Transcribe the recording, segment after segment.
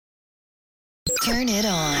Turn it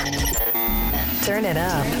on. Turn it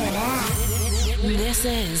up. This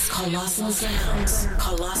is Colossal Sounds.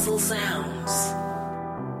 Colossal Sounds.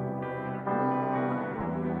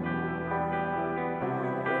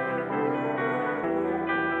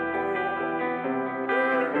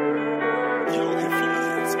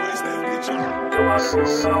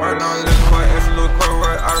 Right on Lil Court, it's a little court,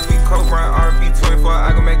 right? RP Coke, right? RP 24.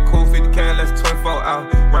 I can make cool 50K in less 24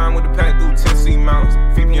 hours. Rhyme with the pack through Tennessee mountains.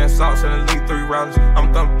 VPN salts and elite 3 rounds.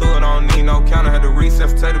 I'm thumping through it, I don't need no counter. Had to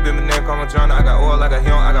reset, potato bit my neck on my journal. I got oil, I got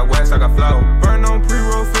him, I got wax, I got flour. Burn on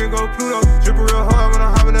pre-roll, finger Pluto. Drippin' real hard when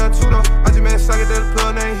I'm hopping down Tudo. I just made a psychedelic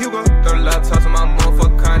plug named Hugo. 30 laptops in my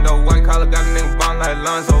motherfucking condo. White collar got a nigga bond like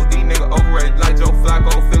Lonzo. These nigga overrated like Joe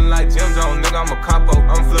Flacco. Feeling like Jim Jones, nigga, I'm a capo.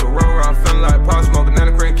 I'm flip roll around, feeling like Pop Smoke.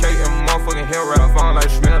 Banana cream cake and motherfucking hair wrap. Phone like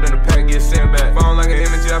smelled in the pack, get sent back. Phone like an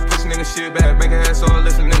image, I push nigga shit back. Make a hand so I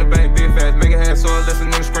listen in the bank, big fast. Make a hand so I listen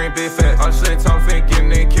in the screen, big fast. All the shit talk, fin, getting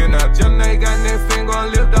nigga kidnapped. Just nigga got nigga fin,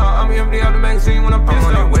 gon' live dog. I'm empty out the magazine when I'm pissed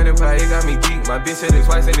off. I'm on that wedding pie, it got me geek. My bitch said it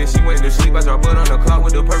twice, said that she went to sleep. I drop butt on the clock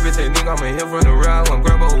with the purpose technique. I'm in here from the ride, I'm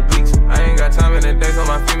grab obliques. I ain't got time in the day, so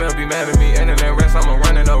my female be mad at me. And in that rest, I'm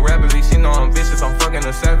running up rapidly. She know I'm vicious, I'm fucking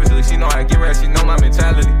her savagely. She know I get rap, she know my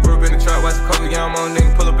mentality. Grew up in the trap, watch the coke, yeah, I'm on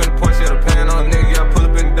nigga. Pull up in the Porsche, yeah, the pan on a nigga. Yeah, pull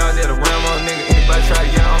up in the Dodge, yeah, the Ram on a nigga. Anybody try,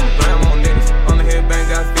 yeah, I'm a blam on niggas. On the headbang,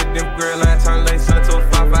 got 50 different girl line. Turn late sun to a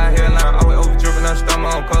 5-5 hairline. Always over dripping, I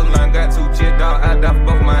stomach on cold line. Got 2 jet dog, I die for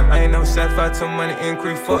both mine. I ain't never satisfied till money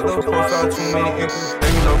increase. Fuck those profile, too many increase.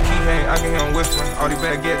 Baby, low key hang, I can hear him whispering. All these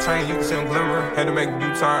bad get trained, you can see him glimmering. Had to make a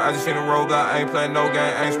U-turn, I just seen a roll out. I ain't playing no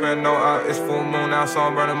game, I ain't spreading no out. It's full moon now, so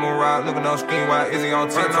I'm burning moon ride. Looking on scheme, why is he on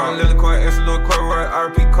TikTok? Right on Lil Court, it's a little court, right?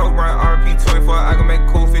 RP Coke, right? RP 24. I can make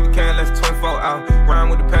cool 50K in less 24 hours. Rhyme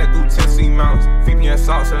with the pack through Tennessee mountains. VPN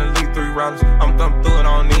salts and elite 3 routers. I'm thumping through it,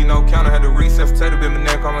 I don't need no counter. Had to reset, potato bit my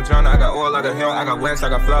neck on my journal. I got oil, I got hell, I got wax, I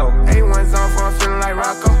got flour. A1's on for I'm feeling like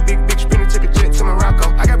Rocco. Big spinner, took a jet to Morocco.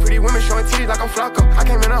 I got pretty women showing titties like I'm Flacco. I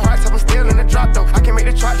came in a hard top, I'm still in the drop though. I can make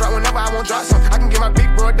the chart drop whenever I want drop some. I can get my big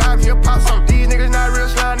bro a dime, he'll pop some. These niggas not real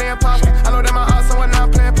slime, they imposter. I know that my odds somewhere now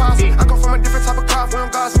I'm playing possum. I come from a different type of car, we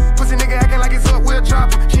don't gossip. Pussy nigga acting like it's up, we'll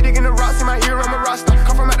drop him. She digging the rocks in my ear, I'm a roster.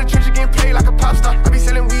 Come from out the trench, getting paid like a pop star. I be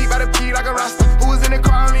selling weed by the P like a roster. Who was in the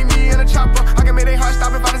car, only me and a chopper. I can make they heart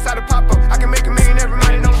stop if I decide to pop up. I can make a million every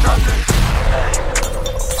money, no drop.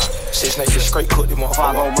 6 niggas straight cooked them Before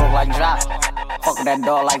I go broke like drop, fuck that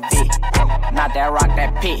dog like V. Not that rock,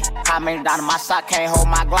 that pit. How many down in my sock can't hold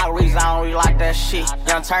my Glock? Reason I don't really like that shit.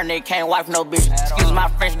 Young turn nigga can't wife no bitch. Excuse my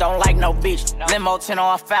French, don't like no bitch. Limo 10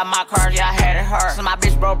 on fat, my cars, yeah, I had it hurt. So my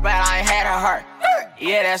bitch broke bad, I ain't had her hurt.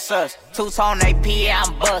 Yeah, that's us. 2-tone AP, yeah,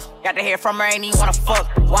 I'm bust. Got to hear from her, ain't even wanna fuck.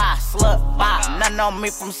 Why? Slut, bop. Nothing on me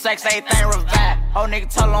from sex, everything revive. Whole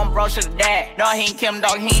nigga told him bro should've died. Dog, he ain't Kim,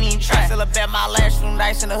 dog, he ain't even try. Still a bet my last room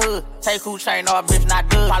nice in the hood. Take who train, no, a bitch not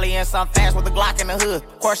good. Probably in some fast with a Glock in the hood.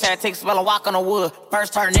 Course had take spell and walk on the wood.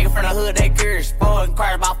 First turn nigga from the hood, they curious. Spoiled and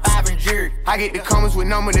cried about 5 and jury. I get the comments with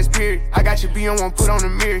number that's period. I got your B on one, put on the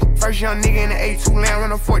mirrors. First young nigga in the A2 land,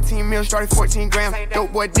 run a 14 mil, started 14 grams.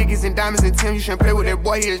 Dope boy Dickies and diamonds and Tim. You shouldn't play with that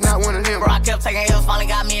boy, he is not one of them. Bro, I kept taking L's, finally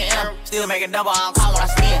got me an M. Still making double, I don't call when I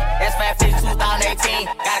spin. That's Fat Fish 2018.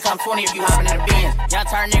 Gotta come 20 if you hopping in the bin. Young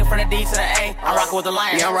turn nigga from the D to the A. I'm rocking with the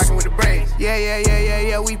Lions. Yeah, I'm rocking with the Braves.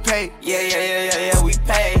 Yeah, we pay. Yeah, we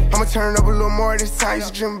pay. I'ma turn it up a little more this time.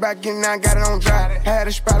 Used to dream about getting out, got it on dry. I had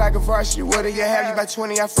a spot like a varsity. What do you have? You buy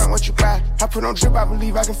 20, I front what you buy. I put on drip, I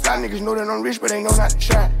believe I can fly. Niggas know that I'm rich, but they know not to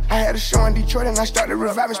try. I had a show in Detroit and I started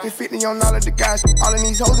reviving. Spent 50 on all of the guys. All of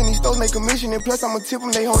these hoes and these stores make a mission. And plus I'ma tip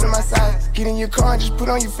them, they holding my size. Get in your car and just put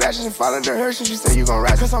on your flashes and follow the hearse. And you say you gon'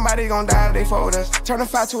 ride. Cause somebody gon' die if they fold us. Turn a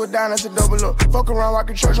 5 to a dime, that's a double up. Fuck around,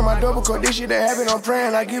 walking church on my double cut. This shit that happen, I'm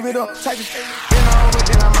praying, I give it up. Type of shit. Then I over,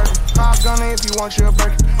 then I murder. I'm gonna if you want your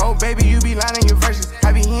burger. Oh baby, you be lying in your verses.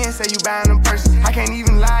 I be here and say you buying them purses. I can't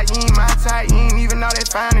even lie, you ain't my type. You ain't even know that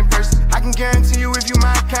fine in person. I can guarantee you if you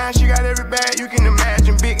my kind, she got every bag you can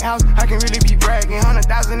imagine. Big house, I can really be bragging. 100,000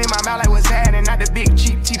 in my mouth like what's happening. Not the big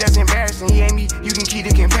cheap tea that's embarrassing. He ain't me, you can keep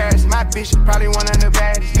the comparison. My bitch probably one of the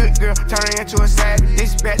baddest. Good girl, turning into a savage.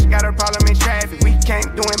 This bitch got a problem in traffic. We can't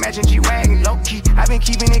do it, matching G-Wagon. Low key, I been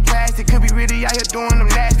keeping it classy. Could be really out here doing them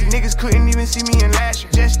nasty. Niggas couldn't even see me in last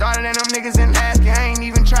year. Just started and them niggas in last year. I ain't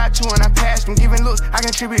even tried to and I passed them. Giving looks, I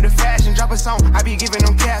contribute to fashion. Drop a song, I be giving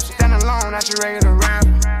them caps. Stand alone, not your regular rapper.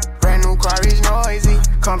 Brand new car is noisy.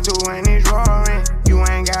 Come through and it's roaring. You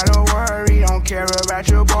ain't gotta worry, don't care about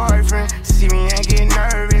your boyfriend. See me and get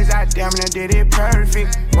nervous, I damn near did it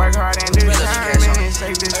perfect. Work hard and determined, it's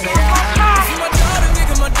safe to say I see my daughter,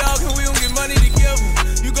 nigga, my dog, and we don't get money together.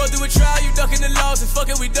 You go through a trial, you ducking the laws, and fuck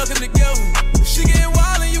it, we ducking together. She getting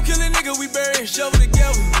wild and you kill a nigga, we bury bury and shovel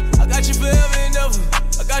together. I got you forever and ever.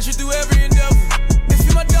 I got you through every endeavor. If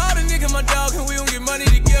you my daughter, nigga, my dog, and we don't get money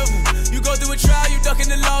together. You go through a trial, you ducking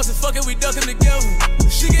the laws, and fuck it, we ducking together.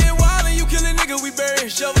 If she getting wild and you kill a nigga, we bury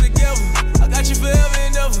and shovel together. I got you forever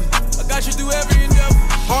and ever. I got you through every endeavor.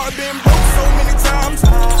 Heart been broke so many times,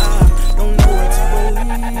 I don't know what to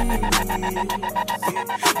believe.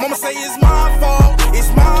 Mama say it's my fault,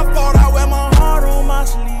 I wear my heart on my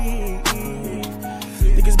sleeve.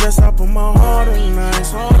 Think it's best I put my heart on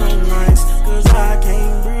ice, cause I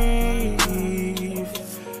can't breathe.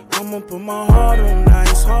 I'ma put my heart on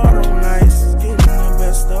ice, it's getting the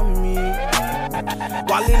best of me.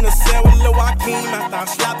 While in the cell with Lil Joaquin, after I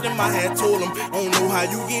slapped him, I had told him, I don't know how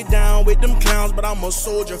you get down with them clowns, but I'm a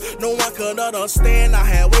soldier. No one could understand, I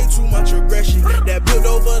had way too much aggression that built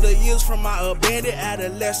over the years from my abandoned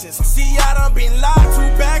adolescence. See, I done been lied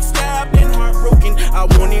to, backstabbed, and heartbroken. I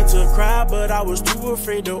wanted to cry, but I was too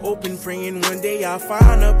afraid to open. Praying one day I'll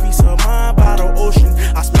find a peace of mind by the ocean.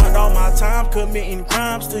 I spent all my time committing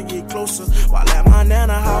crimes to get closer. While at my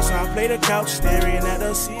nana house, I played the couch, staring at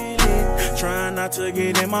the ceiling, trying not to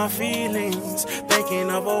get in my feelings, thinking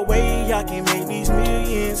of a way I can make these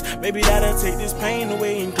millions. Maybe that'll take this pain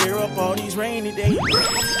away and clear up all these rainy days.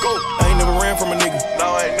 Go. I ain't never ran from a nigga. No,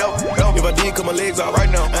 I ain't never. If I did, cut my legs out right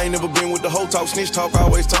now. I ain't never been with the whole talk, snitch talk,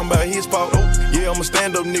 always talking about his fault. Yeah, I'm a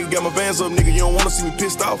stand-up nigga, got my bands up, nigga. You don't wanna see me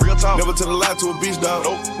pissed off. Real talk. Never tell a lie to a bitch, dog.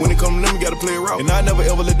 When it come to them, you gotta play it out. And I never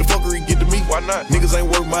ever let the fuckery get to me. Why not? Niggas ain't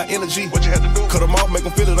worth my energy. What you had to do? Cut them off, make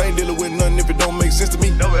them feel it. I ain't dealing with nothing if it don't make sense to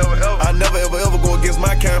me. Never ever ever. I never ever ever go against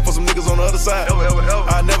my kind for some niggas on the other side. Never ever ever.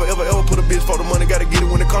 I never ever ever put a bitch for the money, gotta get it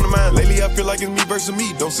when it come to mine. Lately I feel like it's me versus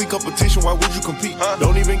me. Don't see competition, why would you compete?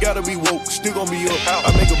 Don't even gotta be woke, still gon' be up.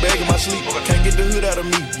 I make a bag in my sleep, can't get the hood out of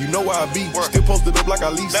me. You know where I be, still posted up like I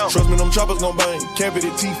lease. Trust me, them choppers gon' bang,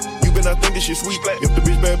 cavity teeth. You been not think this shit sweet. If the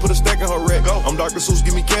bitch bad, put a stack in her rack. I'm Dr. Seuss,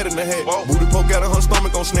 give me cat in the hat. Booty poke out of her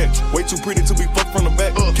stomach on snatch. Way too pretty to be fucked from the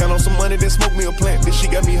back. Count on some money, then smoke me a plant. This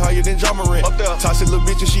shit got me higher than Ja Morant. Up there, toxic little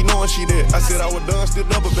bitch and she knowin' she there. I said I was done, still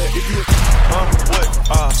double back. If you what?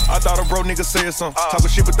 I thought a bro nigga said something. Talkin'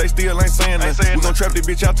 shit, but they still ain't saying that. We gon' trap this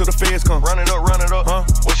bitch out till the feds come. Run it up,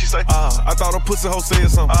 What she say? I thought a pussy hoe said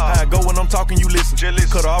something. I go when I'm talking, you listen.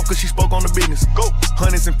 Cut her off cause she spoke on the business. Go.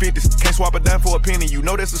 Hundreds and fifties, can't swap it down for a penny. You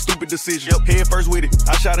know that's a stupid decision. Head first with it.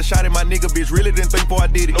 I shot a shot at my nigga, bitch. Really didn't think before I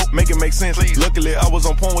did it. Make it make sense. Please. Luckily, I was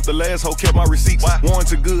on point with the last hoe. Kept my receipts.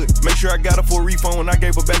 Warranted good. Make sure I got her for a refund when I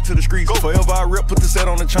gave her back to the streets. Go. Forever I rip, put the set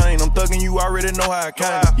on the chain. I'm thugging you, already know how I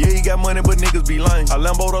came. Yeah, he got money, but niggas be lame. I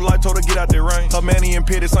Lambo'd her life, told her get out that rain. Her manny and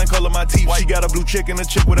pitty, same color my teeth. She got a blue chick and a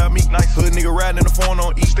chick without me. Nice. Hood nigga riding in the phone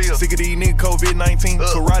on E. Still. Sick of these niggas COVID-19.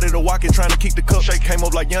 Karate to walk it, trying to kick the cup. Shake came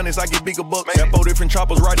up like Giannis, I get bigger bucks. Got 4 different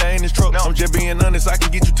choppers right there in his truck. I'm just being honest, I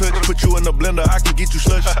can get you touched. Put you in the blender, I can get you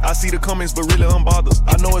slush. I see the comments, but really unbothered.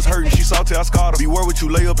 I know it's hurting, she salty, I scarred her. Beware what you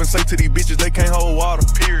lay up and say to these bitches, they can't hold water.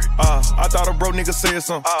 Period. I thought a bro nigga said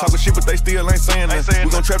something. Talkin' shit, but they still ain't saying that.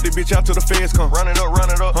 We gon' trap this bitch out till the feds come. Run it up.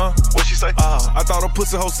 What she say? I thought a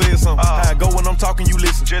pussy hoe said something. I go when I'm talking, you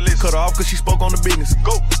listen. Cut her off cause she spoke on the business.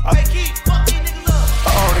 Go.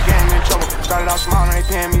 The game in trouble. Started out small, now they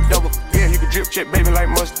paying me double. Yeah, you can drip check, baby, like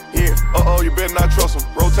mustard. Yeah. You better not trust them.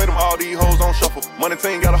 Rotate them, all these hoes on shuffle. Money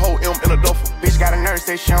team got a whole M in a duffel. Bitch got a nurse,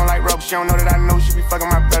 say she don't like rubber. She don't know that I know she be fucking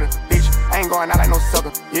my brother. Bitch, I ain't going out like no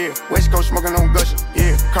sucker. Yeah. West Coast smoking on gusher.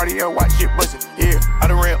 Yeah. Cartier watch shit bustin'. Yeah. I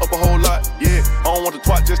done ran up a whole lot. Yeah. I don't want the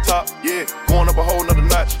twat, just top. Yeah. Going up a whole nother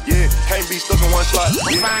notch. Yeah. Can't be stuck in one slot.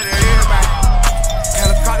 I'm flying at everybody.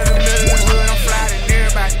 Helicopter in the middle of the hood, I'm flying at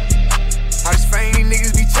everybody. All this fame, these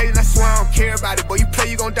niggas be chasing, I swear I don't care about it. Boy, you play,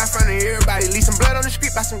 you gon' die in front of everybody. Leave some blood on the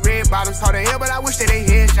street by some red bottoms. Hard to hell, but I wish that they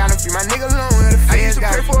headshot him. Free my nigga alone, the I used to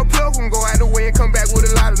pray for a plug, gon' go out the way and come back with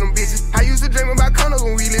a lot of them bitches. I used to dream about condos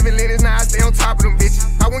when we live in Lennox, now I stay on top of them bitches.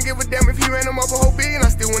 I wouldn't give a damn if he ran them up a whole billion, I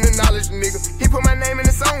still wouldn't acknowledge the nigga. He put my name in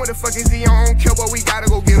the song, what the fuck is he on? I don't care, but we gotta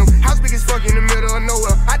go get him. House big as fuck in the middle of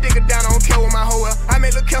nowhere. I dig it down, I don't care with my hoe well. I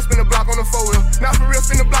made Lil' Kel spin the block on the 4-wheel. Not for real,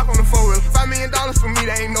 spin the block on the 4-wheel. $5 million for me,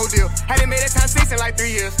 that ain't no deal. Hadn't made that time 6 in like 3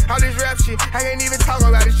 years. All this rap shit, I can't even talk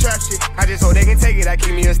about this trap shit. I just hope they can take it. I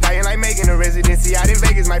keep me a stallion like making a residency out in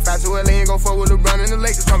Vegas. Might fly to LA and go fuck with LeBron and the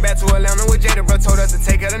Lakers. Come back to Atlanta with Jada, bro. Told us to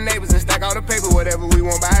take care of the neighbors and stack all the paper. Whatever we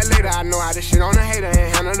want, buy it later. I know how to shit on the hater and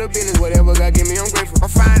handle the business. Whatever God give me, I'm grateful. I'm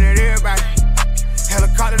flying at everybody.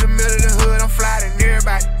 Helicopter in the middle of the hood, I'm flying at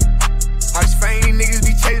everybody. All this fame, these niggas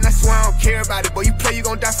be chasing, I swear I don't care about it. Boy, you play, you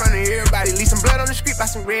gon' die in front of everybody. Leave some blood on the street by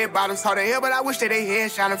some red bottoms. Hard to hell, but I wish that they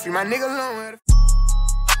headshot him. Free my nigga alone.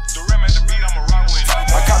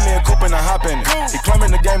 I caught Buy me a coupe and I hop in it. He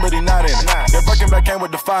claiming the game, but he not in it. That Birkenback came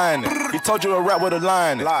with defying it. He told you a rap with a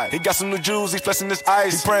line in it. He got some new jewels, he flexing this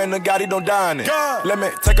ice. He praying to God he don't die in it. Let me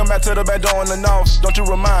take him back to the back door in the north. Don't you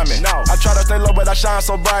remind me? No. I try to stay low, but I shine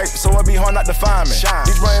so bright, so it be hard not to find me.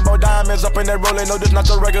 These rainbow diamonds up in that rolling, no, this not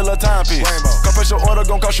your regular timepiece. Confess your order,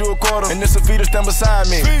 gon' cost you a quarter, and this a fee to stand beside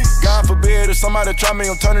me. God forbid if somebody try me,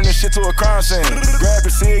 I'm turning this shit to a crime scene. Grab your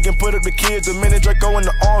cig and put up the kids, the minute Draco in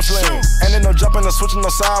the arm sling. And then no jumping or switching the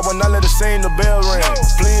side when I let it sing, the bell ring.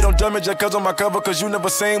 Please don't judge me just cause on my cover, cause you never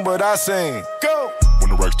seen what I sing. Go! When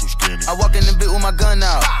the racks too skinny. I walk in the bit with my gun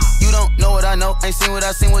out. You don't know what I know, ain't seen what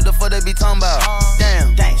I seen, what the fuck they be talking about.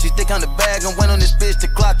 Damn, she stick on the bag and went on this bitch to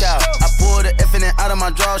clock out. I pulled the F in it out of my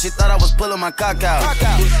drawer, she thought I was pulling my cock out. First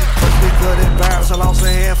pick up that virus, I lost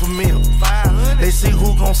 $500,000. They see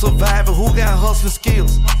who gon' survive and who got hustling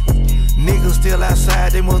skills. Niggas still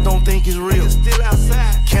outside, they must don't think it's real.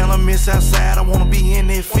 Can't I miss outside, I wanna be in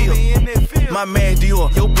that field. My man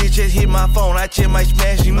Dior, your bitch just hit my phone, I just might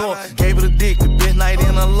smash you more. Gave her the dick, the best night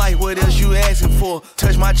in her life, what else you asking for?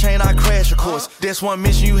 Touch my chain, I crash of course. That's one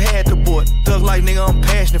mission you had to board. Thug like nigga, I'm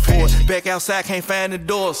passionate for it. Back outside, can't find the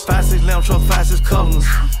doors. 5-6 lamp truck, 5-6 colors.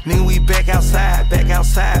 Nigga, we back outside, back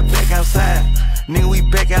outside, back outside. Nigga, we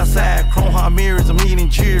back outside. Chrome heart mirrors, I'm eating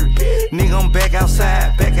jury. Nigga, I'm back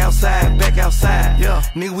outside, back outside, back outside. Yeah,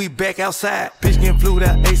 nigga, we back outside. Bitch getting flued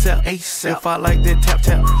out ASAP, ASAP. If I like that tap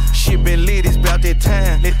tap, shit been lit, it's about that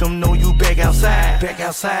time. Let them know you back outside, back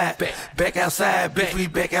outside, back outside. Bitch, we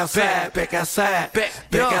back outside, back outside,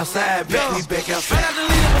 back outside, bitch, we back outside. Try not to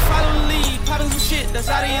lead up and follow the lead. Poppin' some shit that's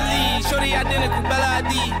out of your league. Shorty identical, Bella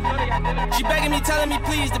ID. She begging me, telling me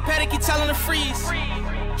please. The paddock keep telling her freeze.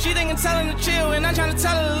 She thinking telling her to chill, and I'm trying to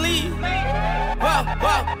tell her to leave. Whoa,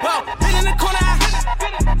 whoa, whoa. Been in the corner,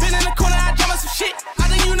 I drum up some shit. I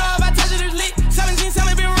think you know if I touch it, it's lit. 17,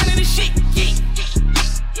 been running this shit.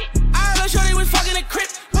 I heard her shorty was fucking a crip.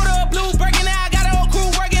 Put her a blue breaking now, I got a whole crew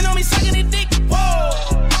working on me, sucking the dick. Whoa.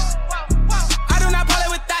 I do not parlay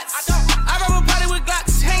with thoughts. I rub a party with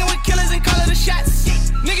Glocks, hanging with killers and calling the shots.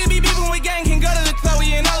 Nigga be beefing with gang, can go to the club,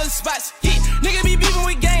 we in all the spots. Nigga be beefing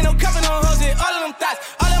with gang, no cuffing, no hoes, in all of them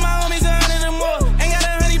thoughts. All of my homies are under the more. Ain't got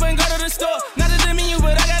a honey, but go to the store. Not to demean you,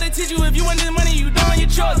 but I gotta teach you. If you want this money, you doing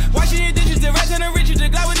your chores. Washing your dishes, the rest and the riches.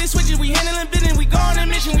 The glide with the switches, we handling business. We go on a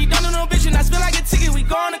mission, we don't do no bitching. I spend like a ticket, we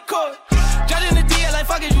go on the court. Judging the DL like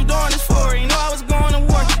fuck is you doing this for? You know I was going to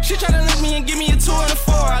war. She try to link me and give me a 2 and a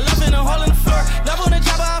 4. I love in a hole in the floor. Love on the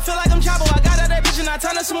chopper, I feel like I'm Chopper. I got out that bitch and I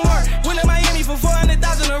turned her some more. Went in Miami for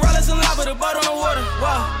 400,000. The rollers and lava, the boat on the water.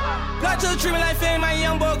 Wow. Blood to the treatment like fame, my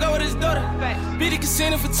young boy go with his daughter. Beat the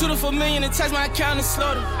casino for 2 to 4 million and touch my account and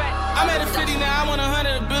slaughter. I'm at a 50 now, I'm on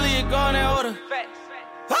 100, a billion, go in that order.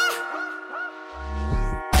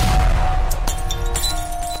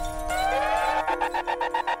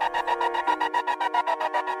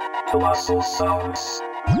 Colossal Sounds.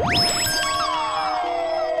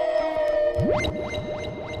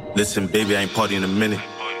 Listen, baby, I ain't partying in a minute.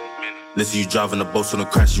 Listen, you driving the boat, so don't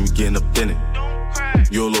crash, you getting up in it.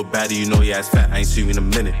 You a little baddie, you know your ass fat, I ain't see you in a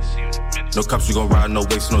minute. No cops, you gon' ride, no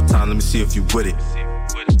waste, no time, let me see if you with it.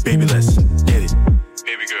 Baby, let's get it.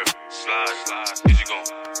 Baby girl, slide, is you gon'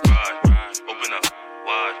 ride, open up,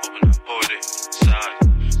 wide, hold it, side.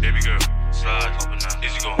 Baby girl, slide,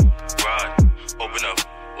 is you gon' ride, open up,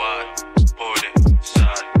 wide, hold it,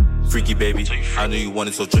 side. Freaky baby, I know you want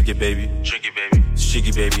it, so drink it, baby.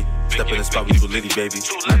 Shiggy baby, step in the spot with you litty baby.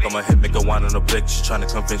 Knock on my hip, make her wine on the blick. She tryna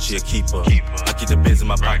convince she a keeper. I keep the biz in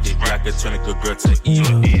my pocket, I could turn a good girl to an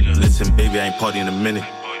eater. Listen, baby, I ain't partying in a minute.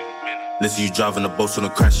 Listen, you driving the boat, so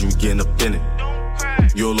don't crash, you getting up in it.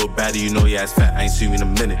 You a little baddie, you know your ass fat, I ain't see you in a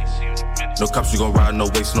minute. No cops, you gon' ride, no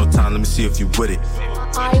waste, no time, let me see if you with it.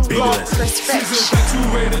 Baby, love Chris Rich.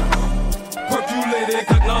 Percolated,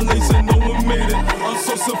 got 9 lanes and no one made it. I'm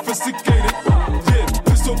so sophisticated, yeah,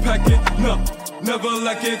 pistol packing, nah. Never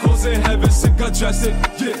like it, cause they have it, sick, I dress it,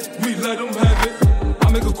 yeah, we let them have it.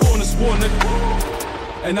 I make a corner sport,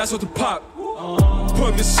 nigga, and that's what the pop.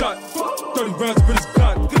 Put me shot, 30 rounds, but it's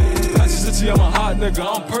got. Toxicity, I'm a hot nigga,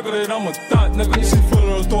 I'm percolated, I'm a thought nigga. She full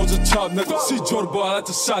of her thorns and chop nigga. See Jordan boy, I like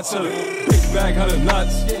the shots in it. Big bag, had the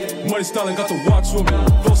knots. Money styling, got the watch with me.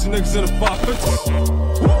 Flossy niggas in the 550s.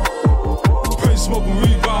 Pain smoking,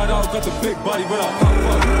 we ride out, got the big body when I pop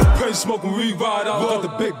up. Pain smoking, we ride out, got the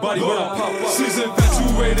big body when I pop up. She's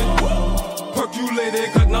infatuated,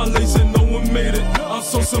 percolated, got 9 lanes and no one made it. I'm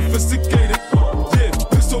so sophisticated, yeah,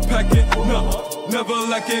 pistol packing, nah. Never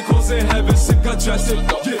like it, cause they have it, sick, I dress it,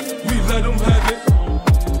 yeah, we let them have it.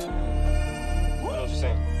 You know what I'm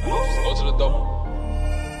saying? Just go to the double.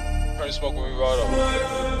 Pain smoking, we ride out.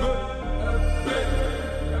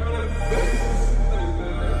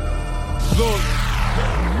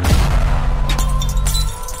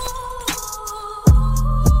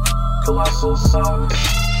 Colossal Sounds.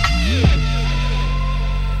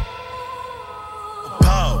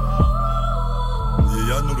 Pow.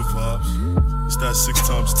 Yeah, y'all know the vibes. It's that 6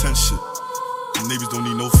 times 10 shit. Them neighbors don't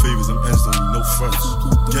need no favors, them ends don't need no friends.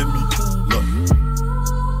 Get me? Look.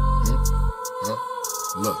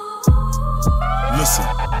 Look. Listen.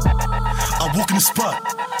 I walk in the spot.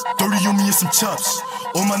 30 on me and some chops.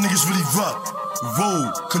 All my niggas really rock.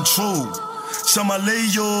 Roll, control. Shout my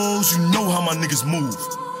layos, you know how my niggas move.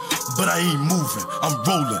 But I ain't moving, I'm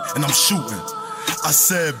rolling and I'm shooting. I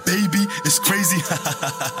said, baby, it's crazy.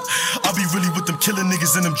 I be really with them killing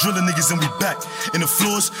niggas and them drilling niggas, and we back in the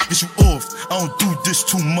floors, get you off. I don't do this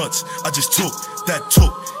too much. I just talk that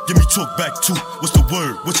talk. Give me talk back too. What's the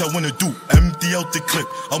word? What y'all wanna do? Empty out the clip.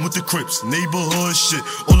 I'm with the Crips, neighborhood shit.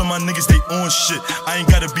 All of my niggas, they on shit. I ain't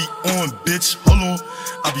gotta be on, bitch. Hold on,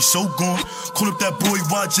 I be so gone. Call up that boy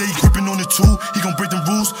YJ, gripping on the tool. He gon' break them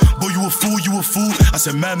rules. Boy, you a fool, you a fool. I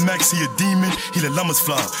said Mad Max, he a demon. He let llamas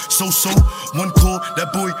fly. So, one call, that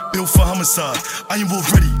boy built for homicide. I am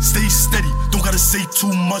already, stay steady. Don't gotta say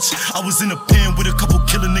too much. I was in a pen with a couple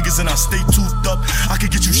killer niggas and I stay toothed up. I could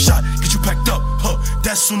get you shot, get you packed up. Huh,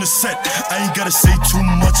 that's on the set. I ain't gotta say too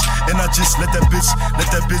much. And I just let that bitch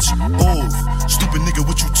off. Stupid nigga,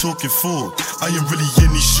 what you talking for? I am really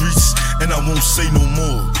in these streets and I won't say no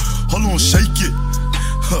more. Hold on, shake it.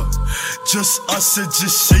 Huh. I said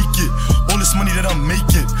just shake it. All this money that I'm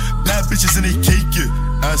making. Bad bitches and they cake it.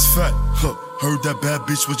 Ass fat, huh. Heard that bad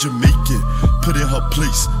bitch was Jamaican. Put it in her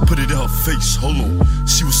place, put it in her face. Hold on,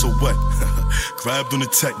 she was so wet. Grabbed on the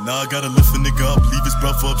tech, now I gotta lift a nigga up, leave his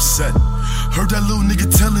brother upset. Heard that little nigga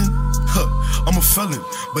telling, huh, I'm a felon.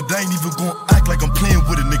 But I ain't even gonna act like I'm playing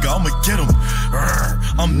with a nigga, I'ma get him.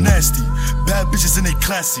 I'm nasty, bad bitches and they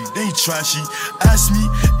classy, they ain't trashy. Ask me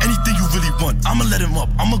anything you really want, I'ma let him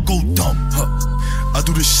up, I'ma go dumb. Huh. I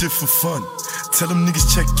do this shit for fun. Tell them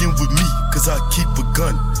niggas check in with me, cause I keep a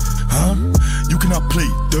gun. Huh? You cannot play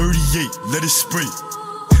 38, let it spray.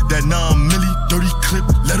 That 9 milli, dirty clip,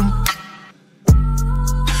 let him.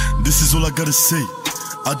 This is all I gotta say.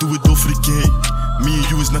 I do it all for the game. Me and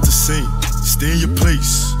you is not the same. Stay in your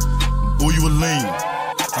place. Boy, you a lame.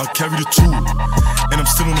 I'll carry the 2, and I'm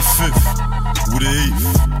still on the 5th. With the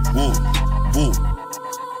 8th. Whoa, whoa,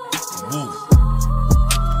 whoa.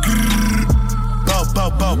 Grrr. Bow, bow,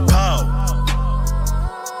 bow, bow.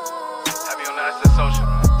 Happy on the SS Social,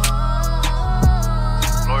 man.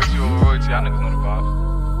 Loyalty over royalty, y'all niggas know the vibes.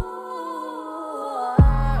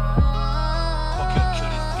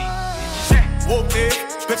 Whoop it,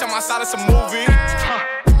 bitch, I'm outside of some movie.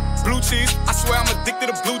 Blue cheese, I swear I'm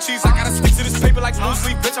addicted to blue cheese. I gotta stick to this paper like blue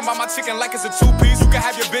sleep. Bitch, I'm by my chicken like it's a 2-piece. You can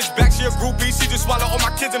have your bitch back, she a groupie. She just swallow all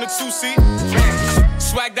my kids in a 2-seat.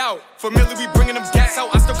 Swagged out, familiar, we bringing them gas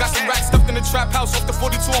out. I still got some racks stuffed in the trap house. Off the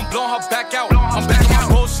 42, I'm blowing her back out. I'm back on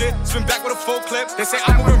my bullshit, spin back with a full clip. They say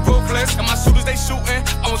I'm moving ruthless, and my shooters they shooting.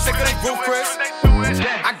 I won't take her, they roof Chris.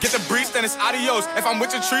 I get the breeze, then it's adios. If I'm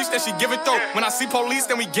with your trees, then she give it though. When I see police,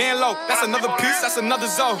 then we gang low. That's another piece, that's another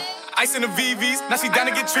zone. Ice in the VVs, now she down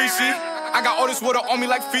to get treachy. I got all this water on me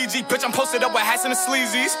like Fiji. Bitch, I'm posted up with hats and the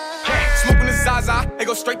sleazies. Smoking the Zaza, they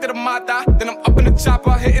go straight to the Mata. Then I'm up in the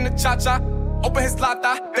chopper, hitting the cha-cha. Open his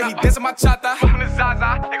lata, then he dancing my chata. Smoking the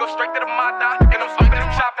Zaza, they go straight to the Mata. Then I'm up in the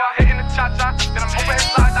chopper, hitting the cha-cha. Then I'm open his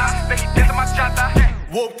lata, then he dancing my chata.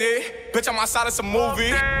 Whooped it, bitch, I'm outside of some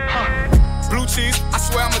movie. Blue cheese, I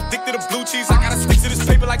swear I'm addicted to blue cheese. I gotta stick to this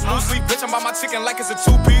paper like blue sleep. Bitch, I'm by my chicken like it's a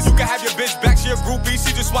 2-piece. You can have your bitch back, she a groupie.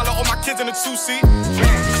 She just swallow all my kids in a 2-seat.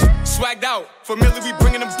 Swagged out, familiar, we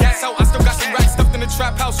bringing them gas out. I still got some racks stuffed in the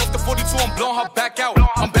trap house. Off the 42, I'm blowing her back out.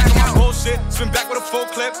 I'm back on my bullshit, spin back with a full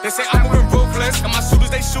clip. They say I'm moving ruthless, and my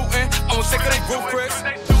shooters they shooting. I won't take her, they roof Chris.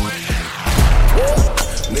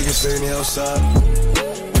 Niggas saying they outside.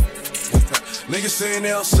 Niggas saying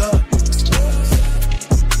they outside.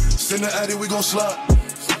 In the attic, we gon' slide.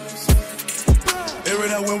 Air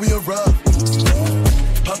it out when we arrive.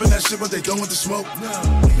 Poppin' that shit, but they done with the smoke.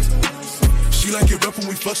 She like it rough when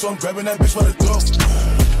we fuck, so I'm grabbing that bitch by the throat.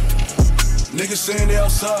 Niggas saying they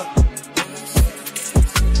outside.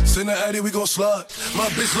 In the attic, we gon' slide. My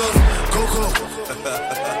bitch love Coco.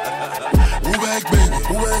 Woo back, baby.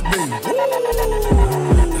 Woo back, baby.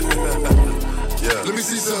 Yeah. Let me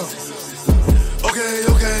see some. Okay.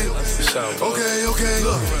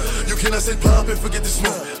 Look, you cannot say pop and forget the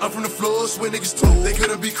smoke. I'm from the floors where niggas told. They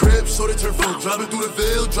couldn't be cribs, so they turn full. Dropping through the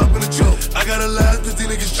veil, dropping a joke. I gotta laugh cause these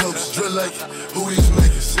niggas jokes. Drill like, who these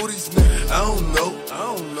niggas? I don't know.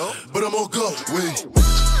 But I'm on go. Wait.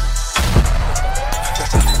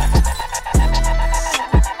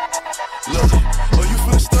 Look, are you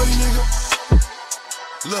finna study, nigga?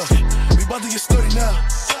 Look, we about to get sturdy now.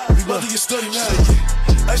 We about to get study now.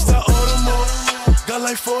 I start order more. Got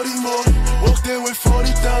like 40 more. Walked in with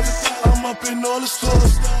 40,000. I'm up in all the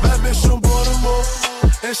stores. Bad bitch from Baltimore.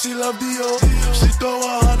 And she love Dior. She throw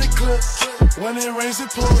 100 clips. When it rains, it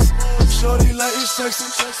pours. Shorty like it's sexy.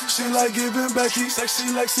 She like giving Becky.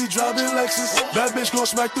 Sexy Lexi, driving Lexus. Bad bitch gon'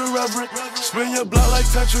 smack the reverend. Spin your block like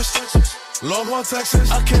Tetris. Longhorn,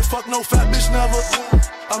 Texas. I can't fuck no fat bitch, never.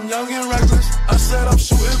 I'm young and reckless. I said I'm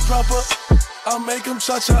shooting proper. I make him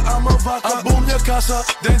cha-cha, I'm a vodka. I boom your casa,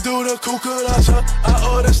 then do the cucaracha.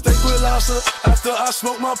 I order steak with lobster. After I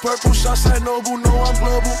smoke my purple shots at Noble, know I'm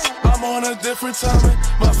global. I'm on a different timing.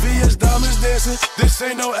 My VS diamonds dancing. This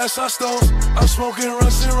ain't no SI stones. I'm smoking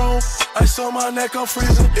Russ and Rome. Ice on my neck, I'm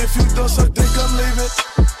freezing. If you don't suck dick, I'm leaving.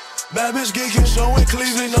 Bad bitch geeking, showing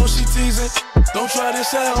cleavage, know she teasing. Don't try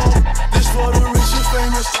this at home. This for the rich and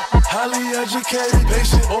famous. Highly educated,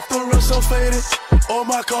 patient, off the run so faded. All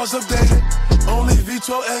my cars updated. Only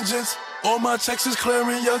V12 engines. All my checks is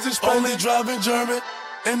clearing. Yours is only driving German.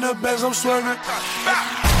 In the Benz, I'm swerving.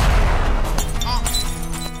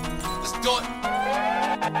 Let's do it.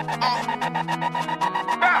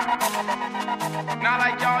 Not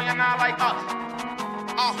like y'all, you're not like us.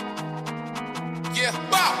 Yeah,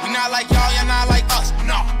 we not like y'all, you're not like us.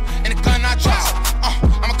 No, and the gun I trust.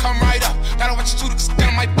 I'ma come right up. Gotta watch you to the extent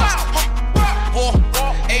of my bust. War,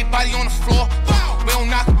 everybody on the floor. We don't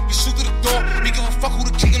knock, we shoot through the door. We give a fuck who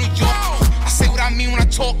the king of New York. I say what I mean when I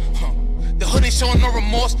talk. The hood ain't showing no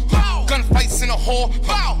remorse. Gunfights in the hall.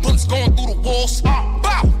 Bullets going through the walls.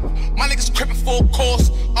 My niggas crippin' full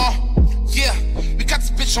course. Yeah, we got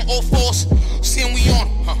this bitch on all fours. Seeing we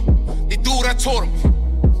on. They do what I told them.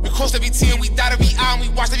 We crossed every T and we died every I and we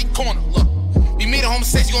watched every corner. Look, we made a home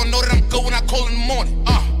says you gon' know that I'm good when I call in the morning.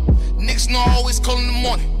 Niggas know I always call in the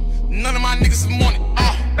morning. None of my niggas is morning.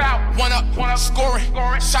 One up, scoring,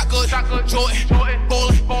 shot good, Jordan,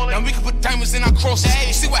 ballin'. Now we can put diamonds in our crosses.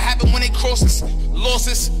 You see what happened when they cross us?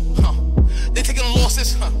 Losses, they taking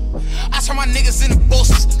losses. I turn my niggas into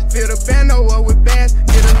bosses. Fill the bando up with bass,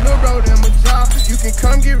 get a little road in my jaw. You can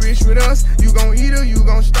come get rich with us, you gon' eat or you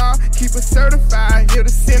gon' starve. Keep it certified, here to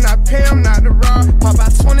sin, I pay them not to rob. Pop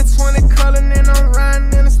out 2020 color, and I'm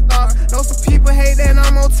riding in the star. Know some people hate that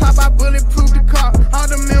I'm on top, I bulletproof the car. All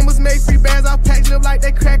the members make free bands, I pack live like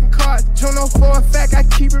they cracking cards. Juno for a fact, I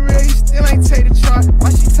keep it real, you still ain't take the charge.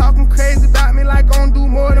 Why she talking crazy about me like gon' do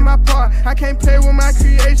more than my part? I can't play with my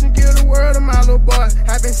creation, give the world to my little boy.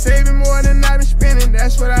 I've been saving more than I've been spending,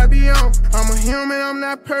 that's what I be on. I'm a human, I'm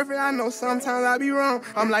not perfect, I know sometimes I be wrong.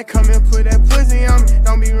 I'm like, come and put that pussy on me,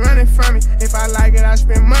 don't be running from me. If I like it, I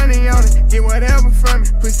spend money on it, get whatever from me.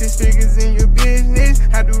 Put 6 figures in your business,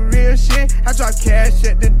 I do real shit. I drop cash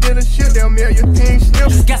at the dealership, they'll mail your pink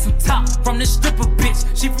slip. Got some top from this stripper bitch,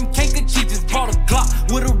 she from Kankakee, just bought a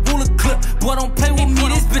Glock with a ruler clip. Boy, don't play with me,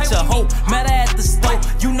 this bitch a hoe. Met her at the store,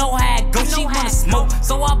 you know how it go, she wanna smoke.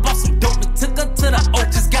 So I bought some dope and took her to the O.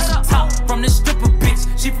 Just got some top from this stripper bitch,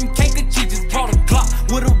 she from Kankakee, just bought a Glock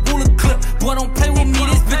with a ruler clip. Boy, don't play with me,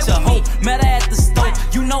 this bitch a hoe. Met her at the store,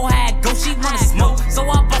 you know how it go, she wanna smoke. So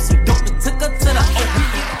I bought some dope and took her to the O.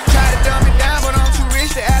 Try to dumb it down, but I'm too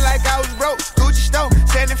rich to act like I was broke. Gucci store,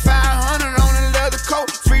 7,500 on a leather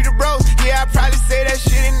coat. Free the bros, yeah, I probably say that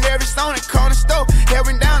shit in every stone and corner store. Held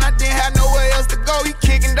me down, I didn't have nowhere else to go. He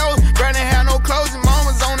kicking those, brother had no clothes and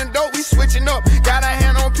mama's on the dope. We switching up, got a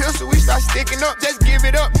hand on pistol, we start sticking up. Just give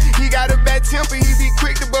it up. He got a bad temper, he be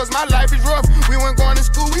quick to bust. My life is rough. We weren't going to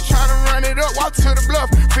school, we tryna run it up. Walk to the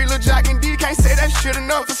bluff. Free Lil Jock and D, can't say that shit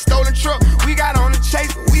enough. A stolen truck, we got on the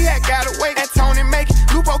chase, but we had got away. That Tony make it.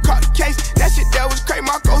 Lupo caught the case. That shit that was crazy.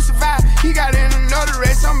 Marco survived. He got in another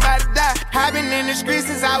race, somebody died. I been in the streets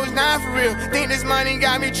since I was 9 for real. Think this money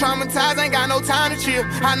got me traumatized, ain't got no time to chill.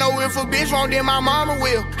 I know if a bitch won't, then my mama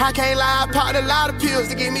will. I can't lie, I popped a lot of pills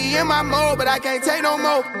to get me in my mode, but I can't take no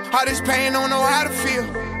more. All this pain, don't know how to feel.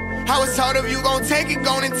 I was told if you gon' take it,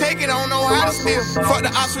 gon' and take it, don't know how to steal. Fuck the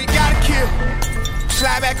ops, we gotta kill.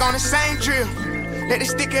 Slide back on the same drill. Let it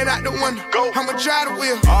stick it out the window. Go. I'ma try the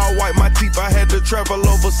wheel. All white, my teeth, I had to travel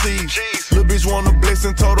overseas. Little bitch wanna bless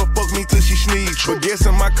and told her fuck me till she sneeze. But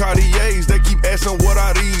guessing my Cartiers, they keep asking what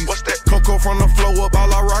are these. What's that? Coco from the flow up,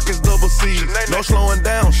 all I rock is double C. No slowing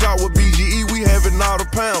down, shot with BGE, we having all the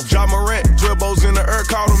pounds. Ja Morant, 12 bows in the air,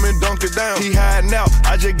 caught him and dunked it down. He hiding out,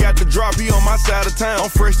 I just got the drop, he on my side of town. I'm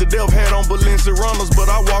fresh to death, had on Balenciaga runners, but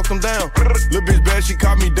I walked them down. Little bitch bad, she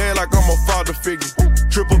caught me dead like I'm a father figure.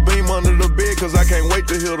 Triple beam under the bed, cause I can't wait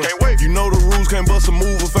to hit her. You know the rules, can't bust a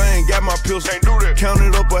move if I ain't got my pistol. Can't do that.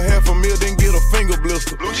 Counted up a $500,000, then get a finger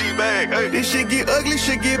blister. Blue cheese bag, hey. This shit get ugly,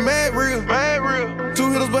 shit get mad real. Mad real.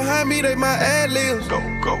 2 hitters behind me, they my ad libs. Go.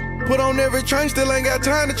 Put on every train, still ain't got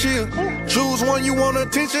time to chill. Choose one you want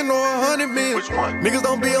attention or 100 mil. Which one? Niggas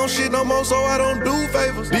don't be on shit no more, so I don't do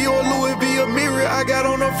favors. Dior, Louis V, a mirror, I got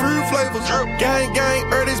on the fruit flavors. Gang,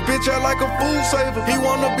 this bitch out like a food saver. He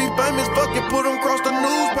wanna be famous, fucking put him across the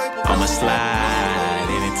newspaper. I'ma slide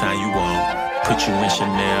anytime you want. Put you in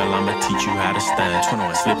Chanel, I'ma teach you how to stand.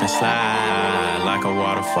 21, slip and slide like a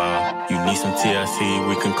waterfall. You need some TLC,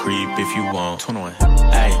 we can creep if you want. 21,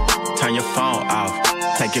 hey, turn your phone off,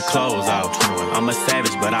 take your clothes off. 21, I'm a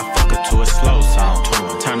savage, but I fuck her to a slow song.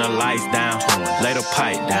 21, turn the lights down, 21, lay the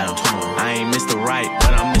pipe down. 21, I ain't Mr. Right,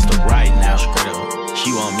 but I'm Mr. Right now. Straight up.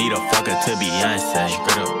 She want me to fuck her to Beyonce.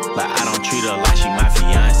 Straight up. But I don't treat her like she my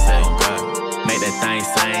fiance. God. Make that thing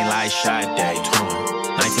sing like Sade.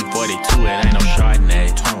 1942, it ain't no Chardonnay.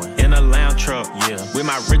 In a lounge truck, yeah, with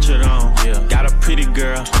my Richard on. Yeah. Got a pretty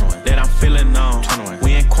girl that I'm feeling on.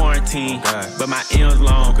 We in quarantine, but my M's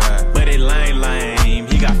long. But it lame.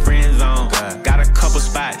 He got friends on. Got a couple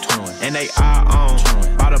spots, and they all on.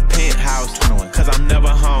 Bought a penthouse, cause I'm never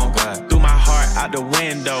home. Threw my heart out the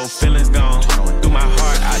window, feelings gone. Threw my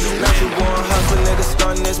heart out the window. Natural born hustle, nigga,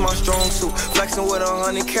 stunning is my strong suit. Flexing with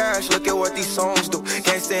 100 cash, look at what these songs do.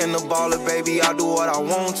 Can't stand the baller, baby, I do what I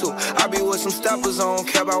want to. I be with some steppers, I don't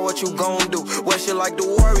care about what you gon' do. Wear shit like the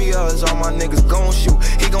Warriors, all my niggas gon' shoot.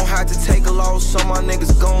 He gon' have to take a loss, so my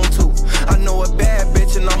niggas gon' too. I know a bad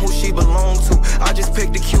bitch and I'm who she belong to. I just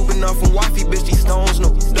picked a Cuban up from wifey, bitch, these stones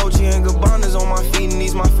new. Dolce and Gabbana's on my feet and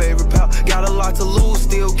these my favorite pal. Got a lot to lose,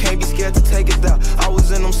 still can't be scared to take it down. I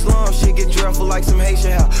was in them slums, shit get dreadful like some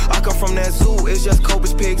Haitian hell. I come from that zoo, it's just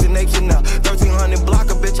Cobras, pigs, and nature now. 1300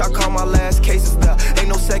 blocker, bitch, I call my last cases there. Ain't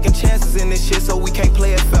no second chances in this shit, so we can't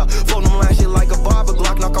play it fair. Float them line shit like a barber,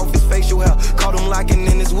 Glock knock off his facial hair. Caught him locking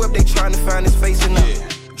in his whip, they trying to find his face in there.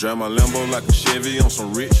 Drive my Lambo like a Chevy on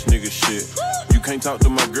some rich nigga shit. You can't talk to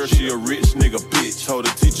my girl, she a rich nigga bitch. Told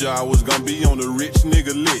the teacher I was gonna be on the rich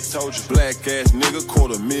nigga list. Told you, black ass nigga,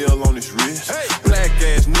 $250,000 on his wrist. Hey. Black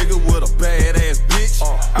ass nigga with a bad ass bitch.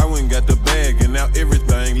 I went and got the bag and now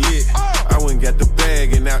everything lit. I went and got the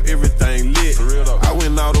bag and now everything lit. For real though. I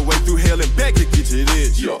went all the way through hell and back to get to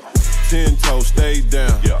this. Yeah. 10 toes, stay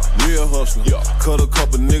down. Yeah. Real hustler. Yeah. Cut a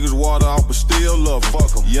couple niggas water off, but still love them.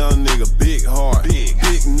 Fuck 'em. Young nigga, big heart. Big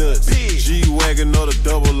nuts. G-Wagon or the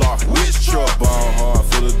double R. Which truck? Ball hard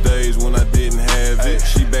for the days when I didn't have it.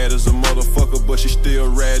 She bad as a motherfucker, but she still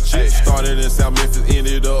ratchet. Started in South Memphis,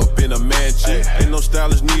 ended up in a mansion. Ain't no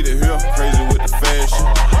stylist needed here. Crazy with the fashion.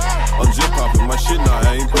 I'm just popping my shit now,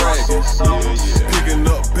 I ain't bragging. Picking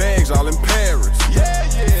up bags all in Paris.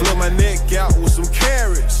 Flood my neck out with some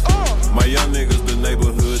carrots. My young niggas, the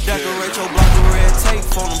neighborhood. Decorate your block with red tape,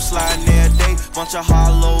 phone them sliding every day. Bunch of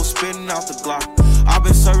hollows spitting out the Glock. I've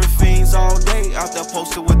been serving fiends all day, out there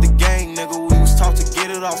posted with the gang, nigga. We was taught to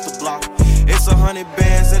get it off the block. It's 100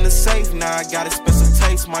 bands in the safe, now I got expensive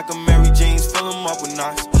taste. Michael Mary jeans, fill them up with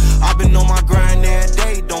knots. I've been on my grind every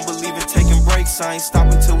day, don't believe in taking breaks. I ain't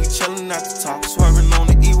stopping till we chillin' at the top. Swerving on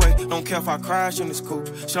the E-way, don't care if I crash in this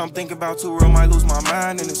coupe. Shit I'm thinking about too real, might lose my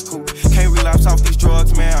mind in this coupe. Can't relapse off these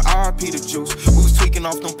drugs, man, RP the juice. We was tweaking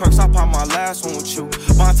off them perks, I popped my last one with you.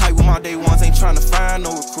 Bond tight with my day ones, ain't trying to find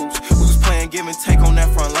no recruits. We was playing give and take on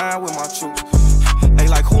that front line with my troops. They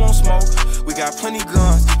like, who on smoke? We got plenty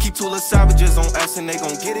guns. Keep two little savages on us and they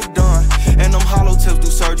gon' get it done. And them hollow tips do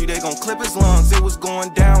surgery, they gon' clip his lungs. It was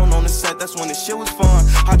going down on the set, that's when the shit was fun.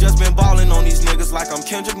 I just been ballin' on these niggas like I'm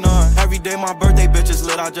Kendrick Nunn. Every day my birthday bitches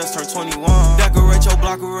lit, I just turned 21. Decorate your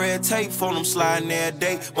block with red tape, phone them sliding every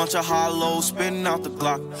day. Bunch of hollows spitting out the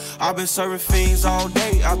Glock. I've been serving fiends all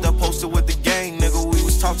day, out there posted with the gang, nigga. We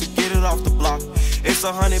was taught to get it off the block. It's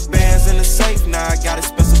 100 bands in the safe, now I got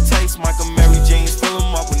expensive taste. Michael Mary jeans, fill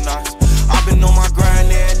them up with knots. I've been on my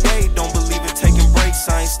grind every day, don't believe in taking breaks.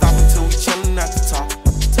 I ain't stopping till we chillin' at the top.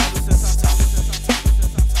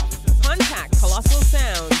 Contact Colossal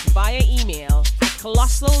Sounds via email at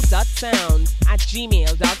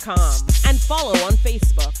colossal.sounds@gmail.com and follow on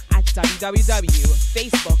Facebook at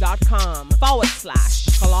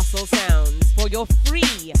www.facebook.com/Colossal Sounds for your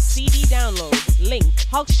free CD downloads. Link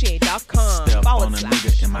hulkshade.com. Step on a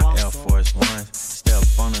nigga in my Air Force Ones. Step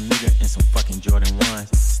on a nigga in some fucking Jordan 1s.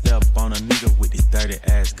 Step on a nigga with his dirty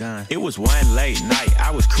ass gun. It was one late night, I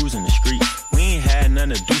was cruising the street. We ain't had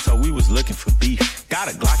nothing to do, so we was looking for beef. Got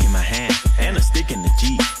a Glock in my hand and a stick in the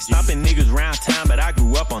Jeep. Stopping niggas round town, but I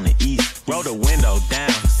grew up on the east. Roll the window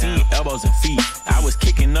down, seeing elbows and feet. I was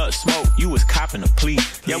kicking up smoke, you was copping a plea.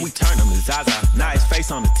 Yeah, we turned him to Zaza, now his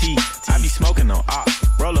face on the T. I be smoking on ops,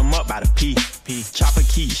 roll him up by the P. Chopper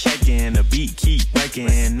keep shaking, the beat keep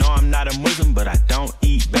breaking. No, I'm not a Muslim, but I don't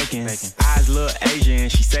eat bacon. Eyes little Asian.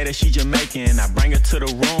 She say that she Jamaican. I bring her to the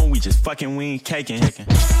room, we just fucking, we ain't caking.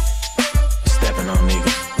 Stepping on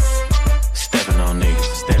niggas. Stepping on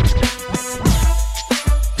niggas. Stepping on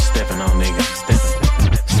niggas. Stepping on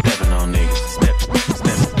niggas. Stepping on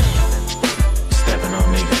niggas. Stepping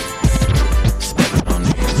on niggas. Stepping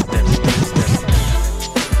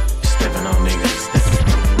on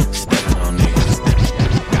niggas. Stepping on niggas.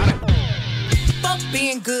 Fuck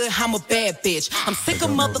being good, I'm a bad bitch. I'm sick of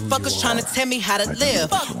motherfuckers trying to tell me how to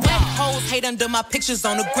live. Whack hoes hate under my pictures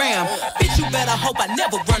on the gram. Bitch, you better hope I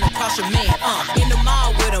never run across your man. In the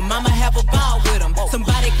mall with him, I'ma have a ball with him.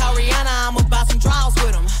 Somebody call Rihanna, I'ma buy some draws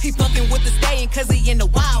with him. He fucking with the stallion cause he in the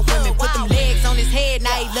wild women. Put them legs on his head,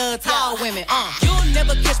 now he love tall women. You'll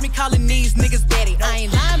never catch me calling these niggas daddy. I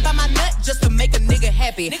ain't lying by my nut just to make a nigga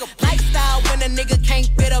happy. Lifestyle when a nigga can't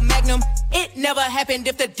fit a magnum. It never happened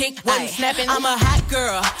if the dick wasn't snapping. I'm a hot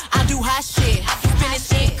girl, I do hot shit.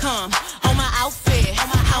 Finish income on my outfit. I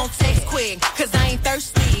don't text quick, cause I ain't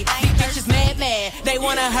thirsty. These bitches mad, they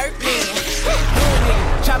wanna hurt me.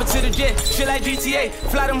 Chop it to the jet, shit like GTA.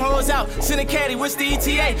 Fly them hoes out, send a caddy, what's the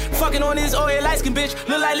ETA? Fucking on this oil light skin bitch,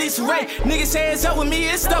 look like Lisa Ray. Niggas say it's up with me,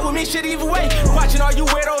 it's stuck with me, shit either way. Watching all you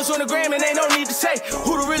weirdos on the gram and ain't no need to say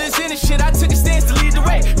who the realest in this shit, I took a stance to lead the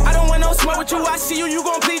way. I don't want no smoke with you, I see you, you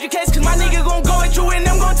gon' plead your case. Cause my nigga gon' go at you and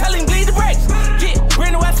I'm gon' tell him bleed the brakes. Get,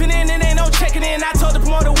 bring the weapon in and ain't no checking in. I told the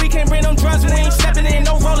promoter we can't bring them drugs, we ain't stepping in,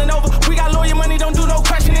 no rolling over. We got lawyer money, don't do no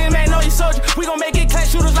questioning, man, know your soldier. We gon' make it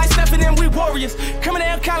clash shooters like Stephen and we warriors. Coming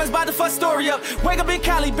down Collins, bout to fuck story up. Wake up in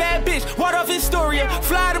Cali, bad bitch, water off Historia.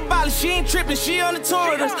 Fly to Bali, she ain't tripping, she on the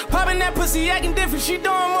tour with us. Popping that pussy, acting different, she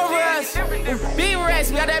doing more for us. Big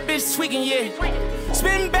racks, got that bitch tweaking, yeah.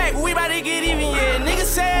 Spitting back, we bout to get even, yeah. Niggas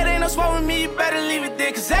say it ain't no smoke with me, you better leave it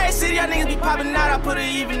there. Cause every city y'all niggas be popping out, I put it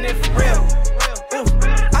even if for real.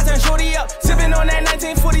 I turn shorty up, sipping on that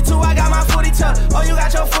 1942, I got my 42. Oh, you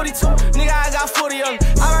got your 42, nigga, I got 40 of them.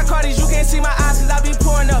 I rock Cardi's, you can't see my eyes cause I be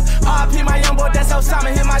pouring up. RIP my young boy, that's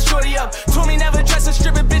Osama, hit my shorty up. Told me never dress a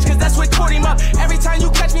stripping bitch cause that's what caught him up. Every time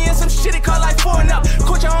you catch me in some shit, it call like 4 and up.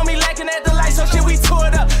 Caught your homie lacking at the light, so shit, we tore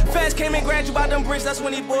it up. Fast came and grabbed you by them bricks, that's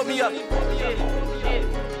when he bought me up.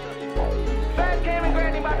 Fast came and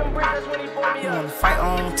grabbed you by them bricks, that's when he bought me up. You wanna fight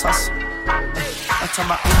on tussle? I'm talking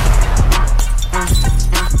about I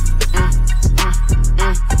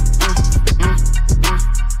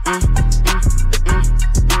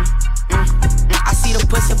see the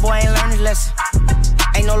pussy boy ain't learn his lesson.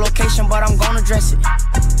 Ain't no location, but I'm gonna dress it.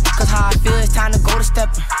 Cause how I feel, it's time to go to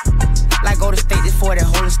steppin'. Like go to state this for that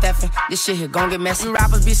holding Stephen. This shit here gon' get messy. You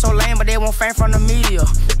rappers be so lame, but they won't fame from the media.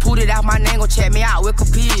 Put it out my name, go check me out,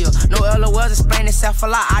 Wikipedia. No LOLs explain itself a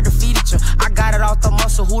lot, I defeated you. I got it off the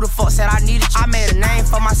muscle, who the fuck said I needed you? I made a name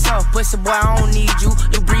for myself, pussy boy, I don't need you.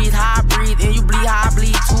 You breathe how I breathe, and you bleed how I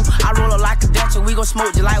bleed too. I roll up like a Dutch, and we gon'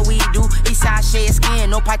 smoke just like we do. Eastside shed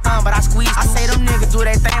skin, no python, but I squeeze too. I say them niggas do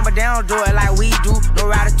their thing, but they don't do it like we do.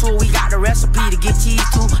 No ratatouille, we got the recipe to get cheese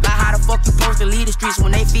too. Like how the fuck you supposed to lead the streets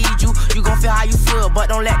when they feed you? You gon' feel how you feel, but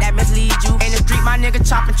don't let that mislead you. In the street, my nigga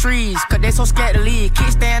chopping trees, cause they so scared to leave.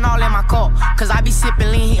 Kickstand all in my cup, cause I be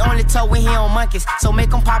sipping lean. He only talk when he on monkeys, so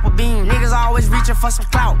make him pop a bean. Niggas always reaching for some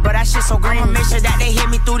clout, but that shit so green. I'ma make sure that they hit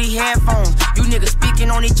me through these headphones. You niggas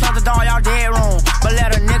speaking on each other, dog, y'all dead wrong. But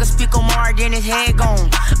let a nigga speak on more, then his head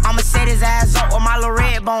gone. I'ma set his ass up with my little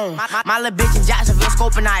red bone. My little bitch in Jacksonville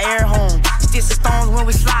scoping our air home. Sticks and stones when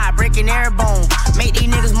we slide, breaking every bone. Make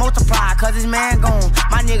these niggas multiply, cause his man gone.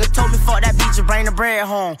 My nigga told me fuck that beach and bring the bread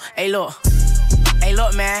home. Hey look,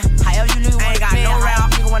 man, however you niggas wanna got no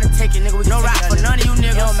rap, nigga wanna take it, nigga. We no rap for none of you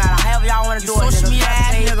niggas. It don't matter, however y'all wanna do it, nigga. Social media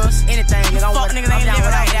ass niggas, anything, nigga. Fuck niggas ain't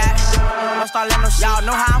living like that. Don't start letting no shit. Y'all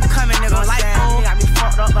know how I'm coming, nigga. Like, oh, got me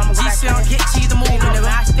fucked up, but I'ma go back there. G-Cell, get cheese the movie, nigga.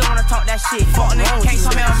 I still wanna talk that shit. Fuck nigga, can't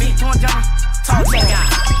smell me. You wanna jump me? Talk that guy.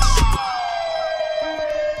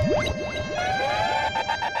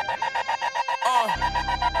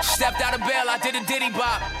 Stepped out of bail, I did a diddy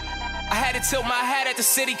bop. I had to tilt my hat at the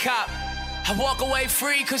city cop. I walk away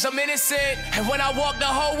free cause I'm innocent. And when I walk the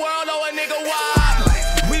whole world, oh a nigga wild.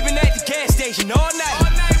 We been at the gas station all night.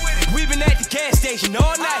 We been at the gas station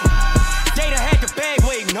all night. They done had the bag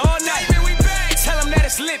waiting all night. Tell them that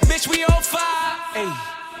it's lit, bitch, we on fire. Hey,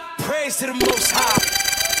 praise to the Most High.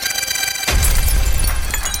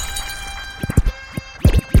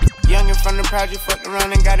 Youngin' from the project, fucked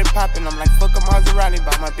around and got it poppin'. I'm like, fuck a Maserati,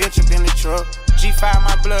 bought my bitch a Bentley truck. G5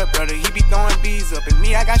 my blood brother, he be throwing bees up. And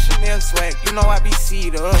me, I got Chanel swag, you know I be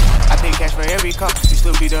seed up. I pay cash for every cup, you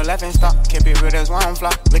still be the laughing stock. Kept it real, that's why I'm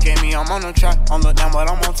flop. Look at me, I'm on the track. Don't look down, but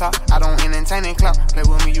I'm on top. I don't entertain and clout. Play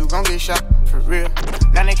with me, you gon' get shot. For real.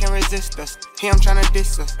 Now they can't resist us. Him tryna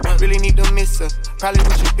diss us. Really need to miss us. Probably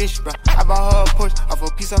with your bitch, bro. I bought her a push off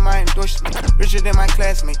a piece of my endorsement. Richer than my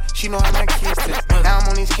classmate. She know how my kids test. Now I'm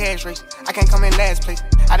on these cash race. I can't come in last place.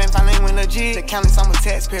 I didn't finally win legit. The countless, I'm a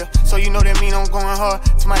taxpayer. So you know that mean I'm going hard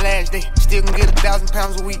to my last day. Still can get 1,000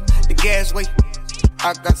 pounds a week. The gas weight.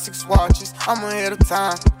 I got 6 watches, I'm ahead of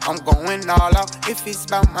time. I'm going all out if it's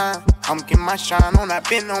about mine. I'm getting my shine on, I've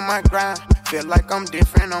been on my grind. Feel like I'm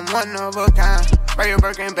different, I'm one of a kind. Buy your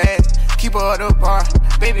Birkin bag, keep her at the bar.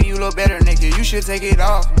 Baby, you look better, nigga, you should take it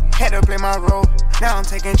off. Had to play my role, now I'm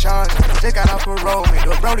taking charge. Just got off parole, made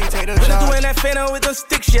the Brody take the charge. Doing that phantom with them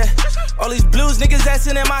sticks, yeah. All these blues niggas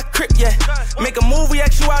assin' in my crib, yeah. Make a move, we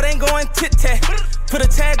ask you out, ain't going tit-tat. Put a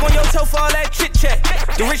tag on your toe for all that chit-chat.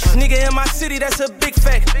 The richest nigga in my city, that's a big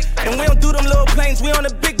fact. And we don't do them little planes, we on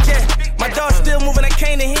the big jet. My dog still moving that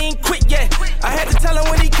cane and he ain't quit yet. I had to tell him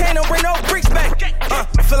when he came, don't bring no bricks back.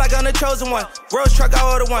 I feel like I'm the chosen one. Rose truck, I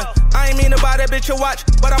order one. I ain't mean to buy that bitch a watch,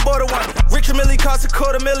 but I bought her one. Richard Millie cost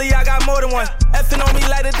 $250,000, I got more than one. Effing on me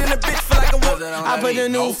lighter than a bitch, feel like a woman. I put the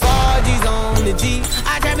new 4Gs on the G.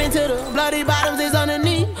 I trap into the bloody bottoms is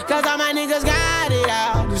underneath. Cause all my niggas got it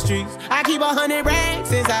out the streets. I keep 100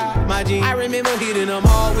 racks inside my jeans. I remember hitting them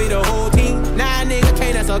all with the whole team. Now nigga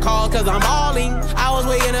can't answer calls cause I'm balling. I was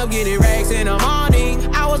waking up getting racks in the morning.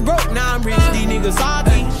 I was broke, now I'm rich, these niggas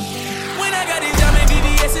salty. When I got these diamond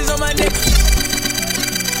VVS's on my neck.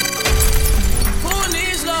 Who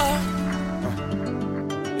needs love?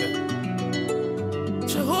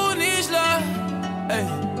 Who needs love? Hey.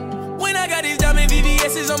 When I got these diamond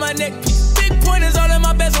VVS's on my neck. Big pointers all in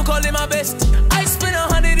my bezel, call it my bestie. I spent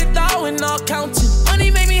 100,000 all counting.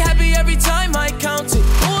 Money make me happy every time I count it.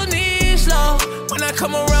 Who needs love? When I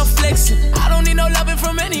come around flexing, I don't need no loving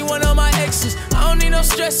from any one of my exes. I don't need no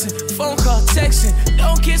stressing, phone call, texting.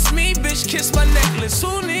 Don't kiss me, bitch, kiss my necklace.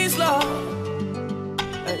 Who needs love?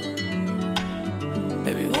 Hey.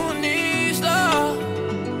 Baby, who needs love?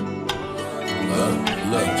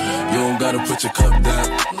 Look, you don't gotta put your cup down.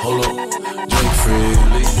 Hold on, drink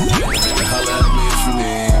freely. Holla at me if you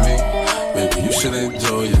need me. Baby, you should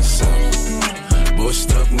enjoy yourself. Bush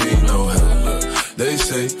stuff need no help. Look, they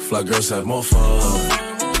say fly girls have more fun.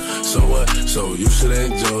 So what? So you should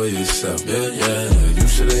enjoy yourself. Yeah, you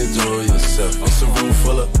should enjoy yourself. It's a room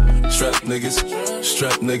full of strap niggas.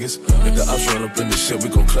 If the ops run up in this shit, we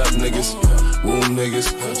gon' clap niggas. Wound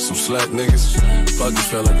niggas, some slack niggas. Pockets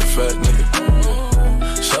felt like a fat nigga.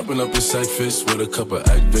 Shopping up in Sackfish with a couple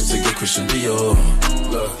actors to get Christian Dior.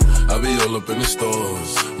 Look, I be all up in the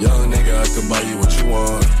stores. Young nigga, I can buy you what you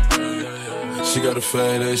want. She got a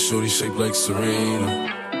fat ass shorty shaped like Serena.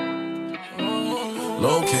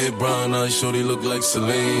 Long kid, brown eyes, shorty look like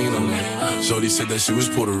Selena. Shorty said that she was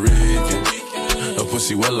Puerto Rican. Her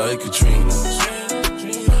pussy wet like Katrina.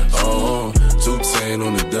 Oh, 210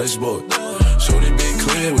 on the dashboard. Shorty be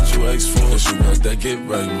clear what you ask for. She got that get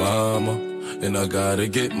right, mama. And I gotta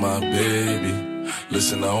get my baby.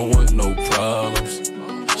 Listen, I don't want no problems.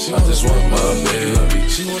 I just want my baby.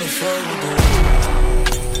 She wanna fuck with the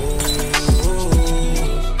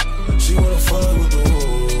wolves. She wanna fuck with the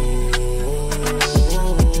wolves.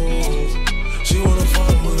 She wanna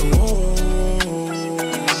fuck with the wolves.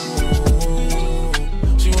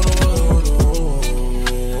 She wanna fuck with the wolves.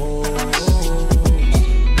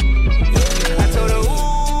 I told her,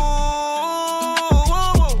 ooh,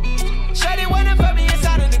 shawty wanna put me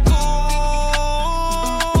inside of the cool.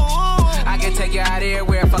 I can take you out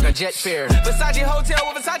everywhere, fuck a jet fare. Versace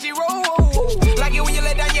hotel with Versace roll. Like it when you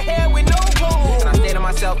let down your hair with no clothes. And I stay to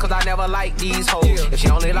myself cause I never like these hoes. If she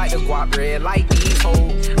only like the guap red, like these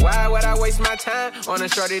hoes. Why would I waste my time on a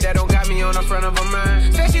shorty that don't got me on the front of her mind?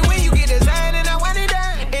 Especially when you get designed and I want it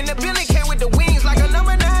done. And the building came with the wings like a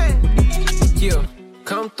number 9. Yeah,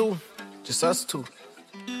 come through, just us two.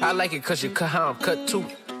 I like it cause you cut how I'm cut too.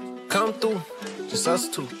 Come through, just us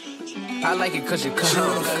two. I like it cause you cut how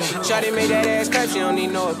I'm cut. Shawty made that ass cut, she don't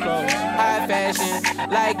need no applause. High fashion,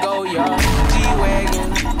 like Goyard,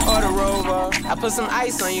 G-Wagon, or the Rover. I put some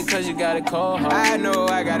ice on you cause you got a cold heart. I know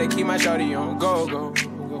I gotta keep my shawty on go.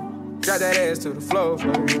 Drop that ass to the floor,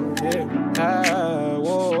 yeah. Ah,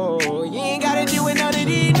 whoa. You ain't gotta deal with none of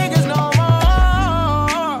these niggas no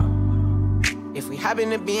more. If we hop in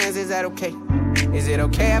the Benz, is that okay? Is it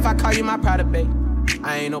okay if I call you my pride, babe?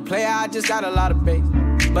 I ain't no player, I just got a lot of bass.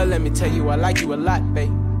 But let me tell you, I like you a lot,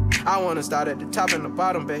 babe. I wanna start at the top and the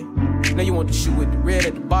bottom, babe. Now you want to shoot with the red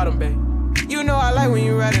at the bottom, babe. You know I like when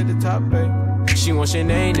you right at the top, babe. She wants your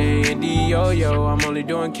name and D-Yo-Yo. I'm only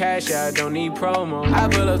doing cash out, don't need promo. I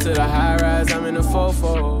pull up to the high rise, I'm in the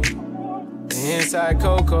fofo. Inside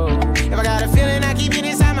Coco. If I got a feeling, I keep it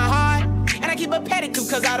inside my heart. And I keep a pedicure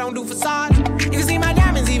cause I don't do facades. You can see my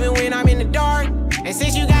diamonds even when I'm in the dark. And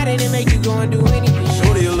since you got it, it make you go and do anything.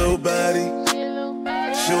 Shorty a little body,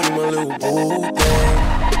 shorty my little boo thing.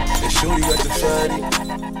 And shorty got the fatty,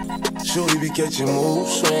 shorty be catching mood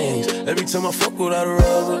swings. Every time I fuck without a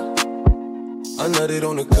rubber, I nutted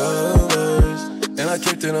on the covers. And I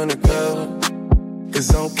kept it undercover,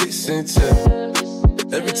 cause I don't kiss and tell.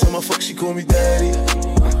 Every time I fuck, she call me daddy.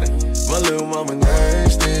 My little mama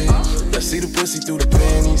nasty. I see the pussy through the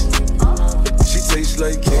panties. She tastes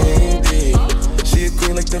like candy. She a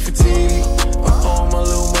queen like Nefertiti. Oh, my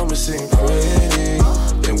little mama sitting pretty.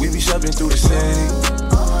 And we be shopping through the city.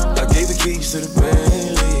 I gave the keys to the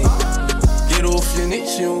Bentley. Get off your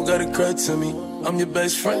niche, you don't gotta cry to me. I'm your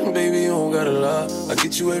best friend, baby, you don't gotta lie. I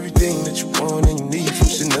get you everything that you want and you need. From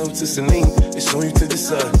Chanel to Celine, it's on you to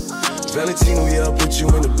decide. Valentino, yeah, I'll put you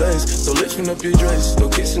in the best. So lifting up your dress,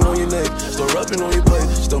 start kissing on your neck, start rubbing on your butt,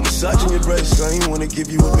 start massaging your breasts. I ain't wanna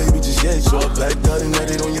give you a baby just yet, so I backed out and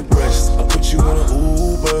had it on your breast. I put you in an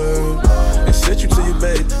Uber and sent you to your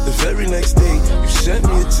bed. The very next day, you sent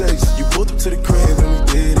me a text. You pulled up to the crib and we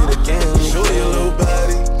did it again. Shorty a little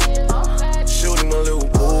body, shorty my little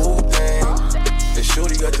boo thing. And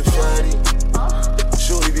shorty got the fatty,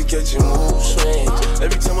 shorty be catching mood swings.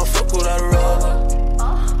 Every time I fuck without a rubber,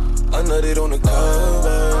 I nutted on the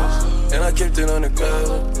covers, and I kept it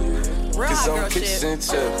undercover, cause I'm kissing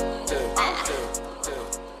tip.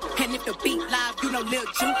 And if the beat live, you know Lil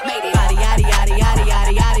Juke made it. Body yaddy yaddy yaddy yaddy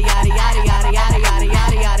yaddy yaddy yaddy yaddy yaddy yaddy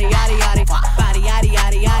yaddy yaddy yaddy yaddy. Body yaddy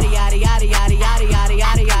yaddy yaddy yaddy yaddy yaddy yaddy yaddy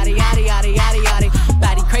yaddy yaddy yaddy yaddy yaddy yaddy.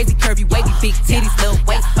 Body crazy curvy wavy big titties little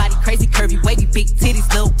waist. Body crazy curvy wavy big titties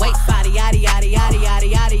little waist. Body yaddy yaddy yaddy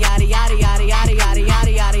yaddy yaddy yaddy yaddy yaddy yaddy yaddy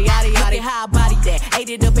yaddy yaddy yaddy yaddy. How I body that? Ate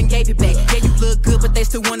it up and gave it back. Yeah, you look good, but they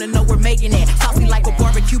still wanna know we're making it. Saucy like a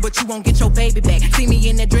barbecue, but you won't get your baby back. See me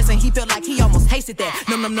in that dress and he felt like he almost tasted that.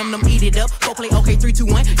 Num num num num, eat it up. Go play okay, 3, 2,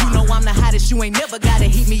 1. You know I'm the hottest. You ain't never gotta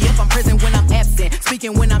heat me up. I'm present when I'm absent,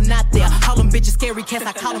 speaking when I'm not there. Call them bitches scary cats.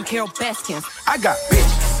 I call them Carol Baskins. I got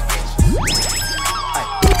bitches.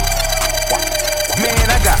 Man,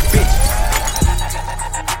 I got bitches.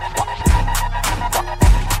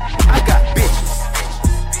 I got bitches.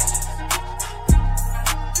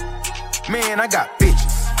 Man, I got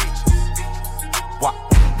bitches.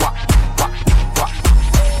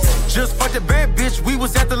 Just fucked a bad bitch, we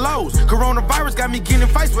was at the Lowe's. Coronavirus got me getting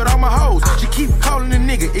fights with all my hoes. She keep calling a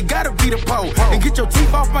nigga, it gotta be the pole. And get your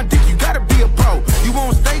teeth off my dick, you gotta be a pro. You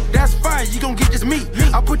want steak, that's fine, you gon' get this meat.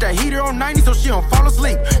 I put that heater on 90 so she don't fall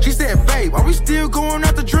asleep. She said, babe, are we still going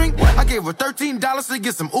out to drink? I gave her $13 to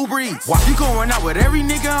get some Uber Eats. You going out with every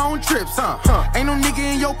nigga on trips, huh? Ain't no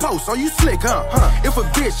nigga in your post, so you slick, huh? If a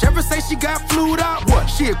bitch ever say she got flued out, what?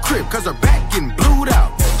 She a crip, cause her back getting blued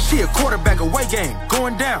out. She a quarterback away game,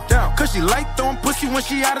 going down. Cause she like throwing pussy when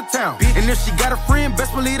she out of town. And if she got a friend,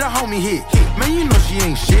 best believe the homie hit. Man, you know she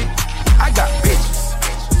ain't shit. I got bitches.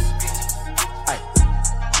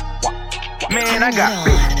 Man, I got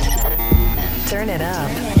bitches. Turn it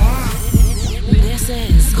up. This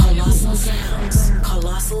is Colossal Sounds.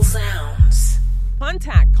 Colossal Sounds.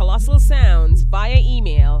 Contact Colossal Sounds via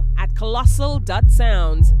email at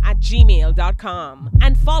colossal.sounds@gmail.com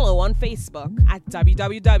and follow on Facebook at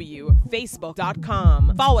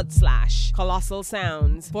www.facebook.com/Colossal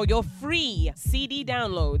Sounds for your free CD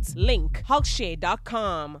downloads. Link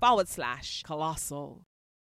hulkshade.com/Colossal.